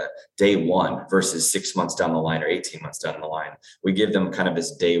data day one versus 6 months down the line or 18 months down the line. We give them kind of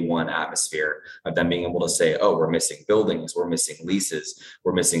this day one atmosphere of them being able to say, oh, we're missing buildings, we're missing leases,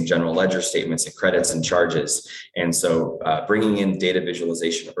 we're missing general ledger statements and credits and charges. And so bringing in data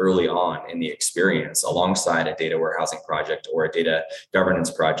visualization early on in the experience alongside a data warehousing project or a data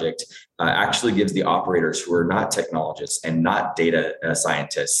governance project actually gives the operators who are not technologists and not data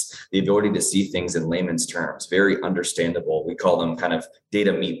scientists the ability to see things in layman's terms, very understandable. We call them kind of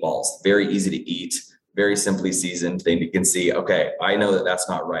data meatballs, very easy to eat, very simply seasoned. They can see, okay, I know that that's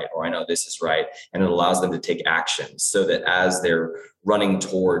not right, or I know this is right. And it allows them to take action so that as they're running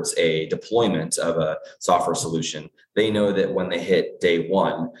towards a deployment of a software solution, they know that when they hit day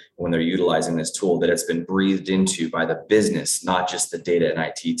one, when they're utilizing this tool, that it's been breathed into by the business, not just the data and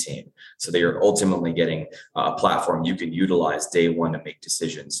IT team. So they are ultimately getting a platform you can utilize day one to make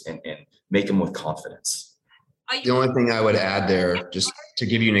decisions and make them with confidence. The only thing I would add there, just to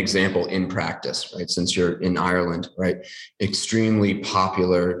give you an example in practice, right? Since you're in Ireland, right? Extremely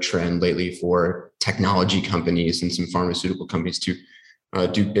popular trend lately for technology companies and some pharmaceutical companies to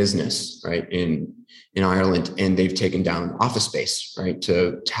do business, right? In Ireland, and they've taken down office space, right?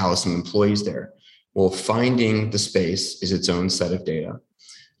 To house some employees there. Well, finding the space is its own set of data.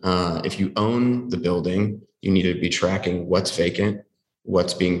 If you own the building, you need to be tracking what's vacant,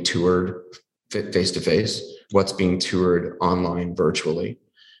 what's being toured face to face, what's being toured online virtually.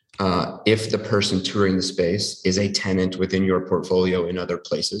 If the person touring the space is a tenant within your portfolio in other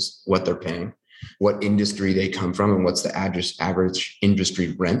places, what they're paying, what industry they come from, and what's the average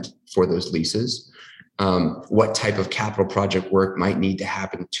industry rent for those leases, what type of capital project work might need to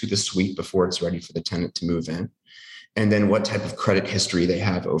happen to the suite before it's ready for the tenant to move in, and then what type of credit history they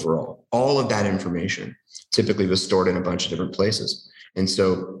have overall. All of that information typically was stored in a bunch of different places. And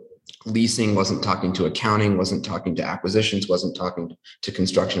so leasing wasn't talking to accounting, wasn't talking to acquisitions, wasn't talking to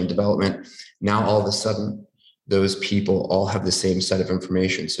construction and development. Now, all of a sudden, those people all have the same set of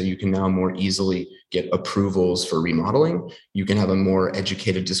information. So you can now more easily get approvals for remodeling. You can have a more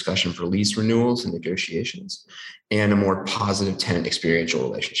educated discussion for lease renewals and negotiations, and a more positive tenant experiential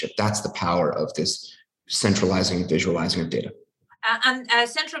relationship. That's the power of this centralizing, visualizing of data. And a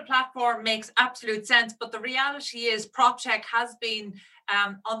central platform makes absolute sense. But the reality is PropTech has been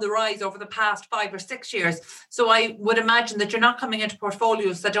on the rise over the past 5 or 6 years. So I would imagine that you're not coming into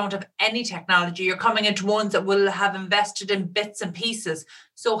portfolios that don't have any technology. You're coming into ones that will have invested in bits and pieces.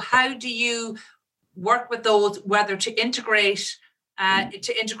 So how do you work with those, whether to integrate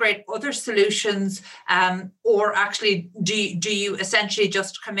other solutions, or actually do you essentially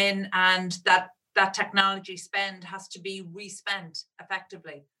just come in and that technology spend has to be respent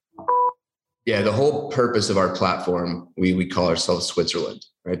effectively? Yeah, the whole purpose of our platform, we call ourselves Switzerland,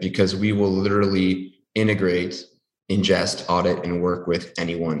 right? Because we will literally integrate, ingest, audit, and work with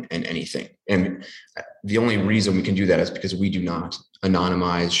anyone and anything. And the only reason we can do that is because we do not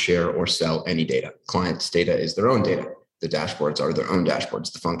anonymize, share, or sell any data. Clients' data is their own data. The dashboards are their own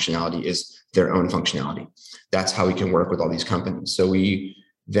dashboards. The functionality is their own functionality. That's how we can work with all these companies. So we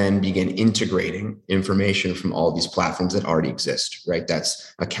then begin integrating information from all these platforms that already exist, right?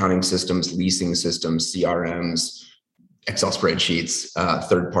 That's accounting systems, leasing systems, CRMs, Excel spreadsheets,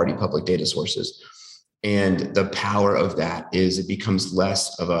 third-party public data sources. And the power of that is it becomes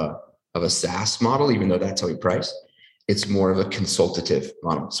less of a SaaS model, even though that's how we price. It's more of a consultative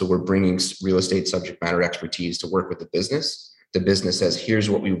model. So we're bringing real estate subject matter expertise to work with the business. The business says, here's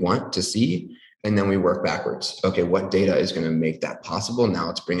what we want to see. And then we work backwards. Okay, what data is going to make that possible? Now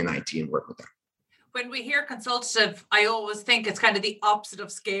let's bring in IT and work with them. When we hear consultative, I always think it's kind of the opposite of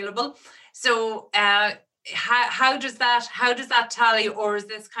scalable. So how does that tally, or is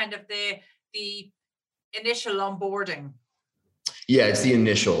this kind of the initial onboarding? Yeah, it's the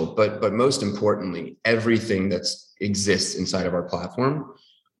initial, but most importantly, everything that exists inside of our platform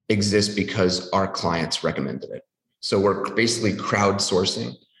exists because our clients recommended it. So we're basically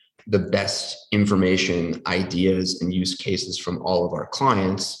crowdsourcing the best information, ideas, and use cases from all of our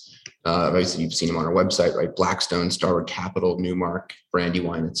clients. Obviously, you've seen them on our website, right? Blackstone, Starwood Capital, Newmark,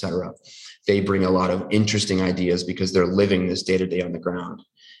 Brandywine, et cetera. They bring a lot of interesting ideas because they're living this day-to-day on the ground.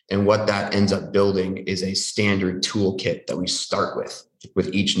 And what that ends up building is a standard toolkit that we start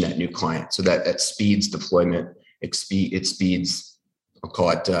with each net new client. So that speeds deployment, it speeds, I'll call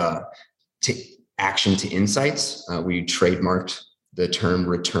it action to insights. We trademarked the term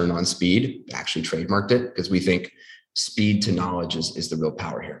return on speed, actually trademarked it because we think speed to knowledge is the real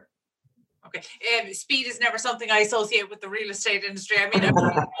power here. Okay. Speed is never something I associate with the real estate industry. I mean,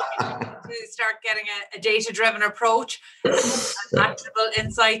 I'm to start getting a data-driven approach and actionable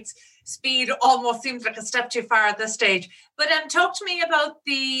insights. Speed almost seems like a step too far at this stage. But talk to me about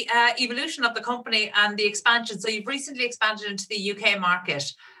the evolution of the company and the expansion. So you've recently expanded into the UK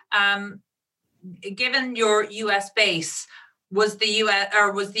market. Given your US base, was the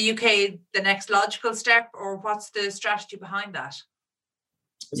UK the next logical step, or what's the strategy behind that?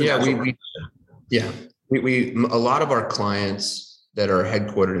 Yeah, we a lot of our clients that are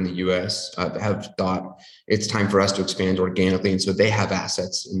headquartered in the US have thought it's time for us to expand organically. And so they have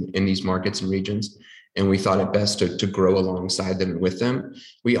assets in these markets and regions. And we thought it best to grow alongside them and with them.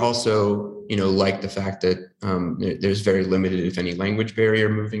 We also, like the fact that there's very limited, if any, language barrier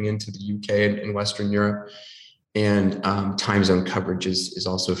moving into the UK and Western Europe. And time zone coverage is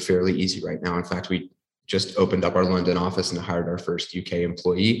also fairly easy right now. In fact, we just opened up our London office and hired our first UK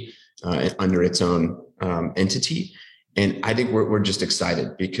employee under its own entity. And I think we're just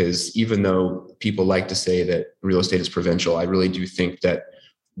excited because even though people like to say that real estate is provincial, I really do think that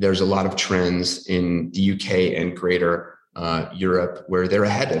there's a lot of trends in the UK and greater Europe where they're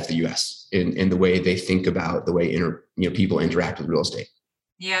ahead of the US in the way they think about the way people interact with real estate.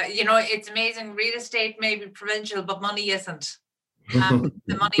 Yeah, it's amazing. Real estate may be provincial, but money isn't.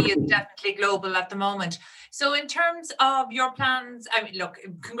 The money is definitely global at the moment. So in terms of your plans, I mean, look,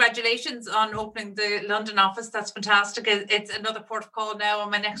 congratulations on opening the London office. That's fantastic. It's another port of call now on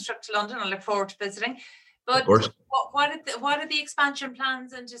my next trip to London. I look forward to visiting. But what are the expansion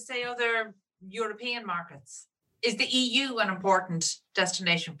plans into, say, other European markets? Is the EU an important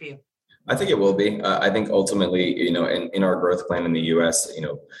destination for you? I think it will be. I think ultimately, in our growth plan in the US,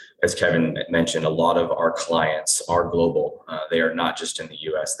 as Kevin mentioned, a lot of our clients are global. They are not just in the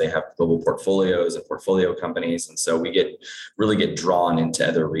US. They have global portfolios and portfolio companies. And so we really get drawn into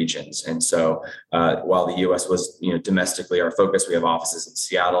other regions. And so while the US was, domestically our focus, we have offices in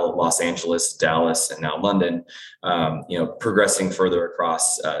Seattle, Los Angeles, Dallas, and now London, progressing further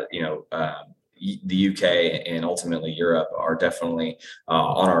across, the UK and ultimately Europe are definitely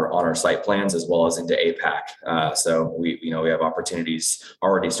on our site plans, as well as into APAC. So we have opportunities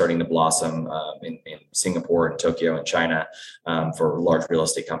already starting to blossom in Singapore and Tokyo and China for large real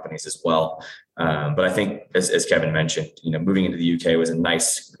estate companies as well. But I think, as Kevin mentioned, moving into the UK was a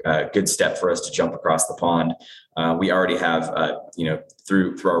nice, good step for us to jump across the pond. We already have,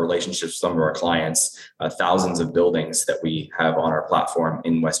 through our relationships with some of our clients, thousands of buildings that we have on our platform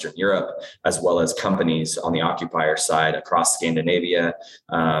in Western Europe, as well as companies on the occupier side across Scandinavia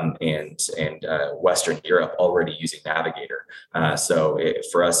and Western Europe already using Navigator. So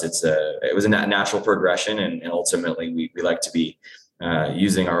for us, it was a natural progression, and ultimately we like to be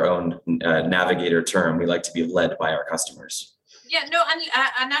using our own Navigator term. We like to be led by our customers. Yeah, no,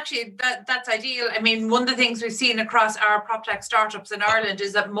 and actually that's ideal. I mean, one of the things we've seen across our PropTech startups in Ireland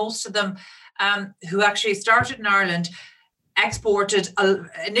is that most of them who actually started in Ireland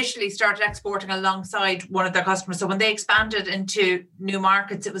initially started exporting alongside one of their customers. So when they expanded into new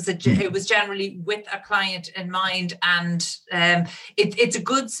markets, it was generally with a client in mind, and it's a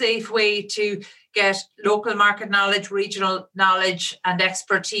good, safe way to get local market knowledge, regional knowledge, and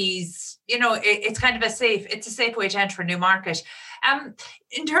expertise. It's kind of a safe way to enter a new market.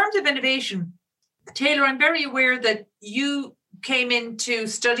 In terms of innovation, Taylor, I'm very aware that you came into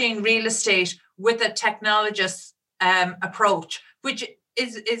studying real estate with a technologist approach, which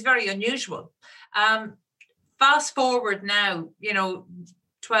is very unusual. Fast forward now,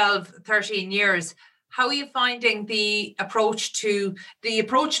 12, 13 years, how are you finding the approach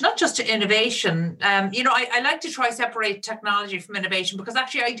not just to innovation? I like to try separate technology from innovation, because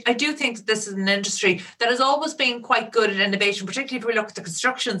actually I do think that this is an industry that has always been quite good at innovation, particularly if we look at the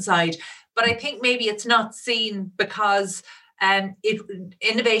construction side. But I think maybe it's not seen because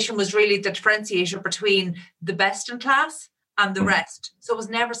innovation was really the differentiator between the best in class and the rest. So it was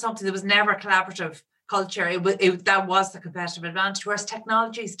never something, there was never a collaborative culture. That was the competitive advantage, whereas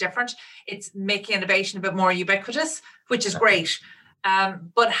technology is different. It's making innovation a bit more ubiquitous, which is great.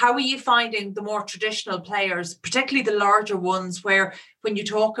 But how are you finding the more traditional players, particularly the larger ones, where when you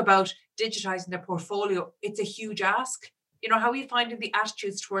talk about digitizing their portfolio, it's a huge ask? How are you finding the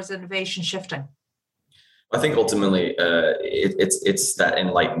attitudes towards innovation shifting? I think ultimately it's that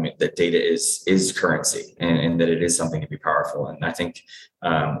enlightenment that data is currency and that it is something to be powerful. And I think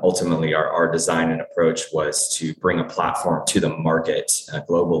ultimately our design and approach was to bring a platform to the market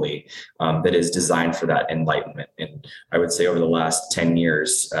globally that is designed for that enlightenment. And I would say over the last 10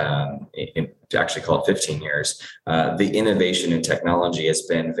 years, to actually call it 15 years, the innovation in technology has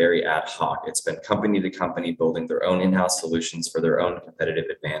been very ad hoc. It's been company to company building their own in-house solutions for their own competitive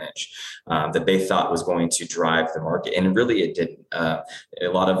advantage that they thought was going to drive the market. And really it didn't. A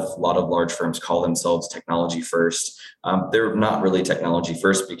lot of large firms call themselves technology first. They're not really technology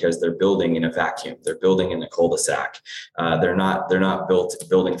first because they're building in a vacuum. They're building in a cul-de-sac. They're not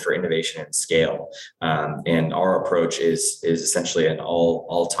building for innovation and scale. And our approach is essentially an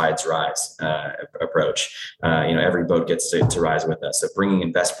all tides rise approach. Every boat gets to rise with us. So bringing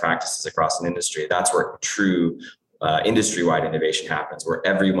in best practices across an industry, that's where true industry-wide innovation happens, where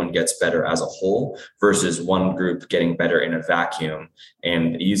everyone gets better as a whole versus one group getting better in a vacuum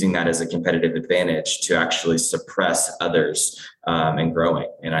and using that as a competitive advantage to actually suppress others and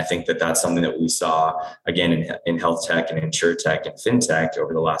growing. And I think that that's something that we saw again in health tech and insure tech and fintech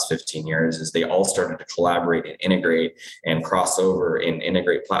over the last 15 years, is they all started to collaborate and integrate and cross over and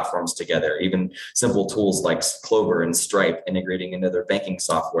integrate platforms together. Even simple tools like Clover and Stripe integrating into their banking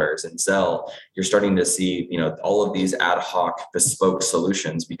softwares and Zelle. You're starting to see, all of these ad hoc bespoke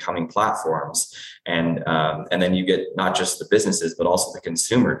solutions becoming platforms. And then you get not just the businesses, but also the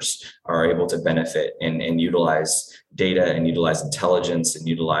consumers are able to benefit and utilize data and utilize intelligence and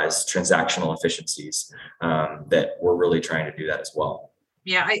utilize transactional efficiencies that we're really trying to do that as well.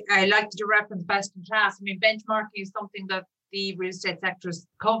 Yeah, I like to reference best in class. I mean, benchmarking is something that the real estate sector is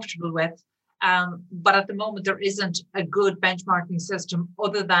comfortable with. But at the moment, there isn't a good benchmarking system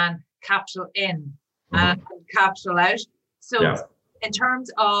other than capital in and capital out. So in terms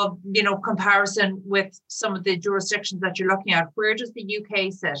of, comparison with some of the jurisdictions that you're looking at, where does the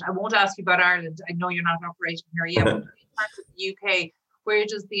UK sit? I won't ask you about Ireland. I know you're not operating here yet. But in terms of the UK, where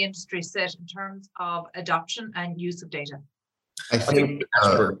does the industry sit in terms of adoption and use of data? I think,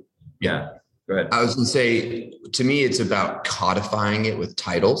 go ahead. I was going to say, to me, it's about codifying it with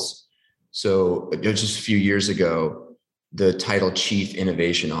titles. So just a few years ago, the title Chief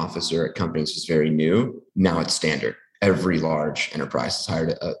Innovation Officer at companies was very new. Now it's standard. Every large enterprise has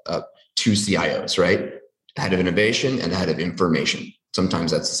hired two CIOs, right? The head of innovation and the head of information.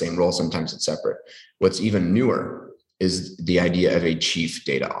 Sometimes that's the same role, sometimes it's separate. What's even newer is the idea of a chief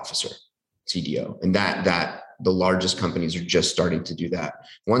data officer, CDO. And that the largest companies are just starting to do that.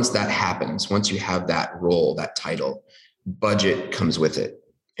 Once that happens, once you have that role, that title, budget comes with it.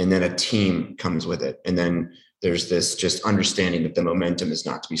 And then a team comes with it. And then there's this just understanding that the momentum is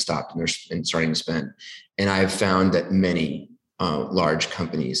not to be stopped and starting to spend. And I've found that many large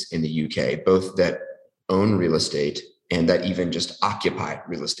companies in the UK, both that own real estate and that even just occupy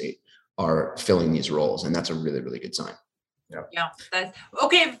real estate, are filling these roles. And that's a really, really good sign. Yeah.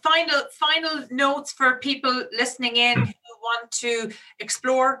 Okay. Final notes for people listening in who want to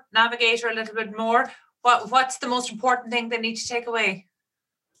explore Navigator a little bit more. What's the most important thing they need to take away?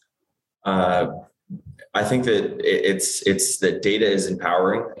 I think that it's that data is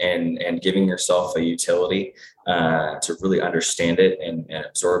empowering and giving yourself a utility to really understand it and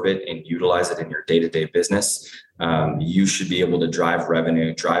absorb it and utilize it in your day-to-day business. You should be able to drive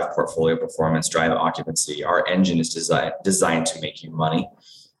revenue, drive portfolio performance, drive occupancy. Our engine is designed to make you money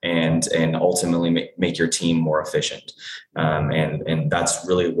and ultimately make your team more efficient. And that's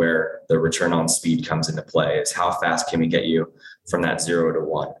really where the return on speed comes into play, is how fast can we get you from that 0 to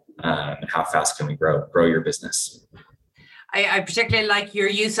 1? And how fast can we grow your business? I particularly like your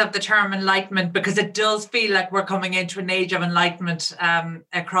use of the term enlightenment, because it does feel like we're coming into an age of enlightenment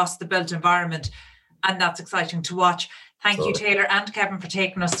across the built environment. And that's exciting to watch. Thank you, Taylor and Kevin, for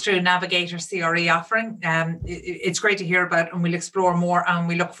taking us through Navigator CRE offering. It's great to hear about, and we'll explore more, and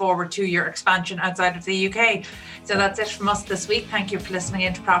we look forward to your expansion outside of the UK. So that's it from us this week. Thank you for listening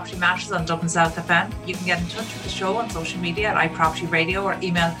in to Property Matters on Dublin South FM. You can get in touch with the show on social media at iPropertyRadio or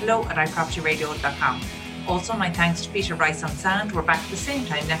email hello@iPropertyRadio.com. Also, my thanks to Peter Rice on sound. We're back at the same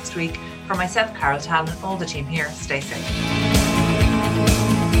time next week. For myself, Carol Tallon, and all the team here, stay safe.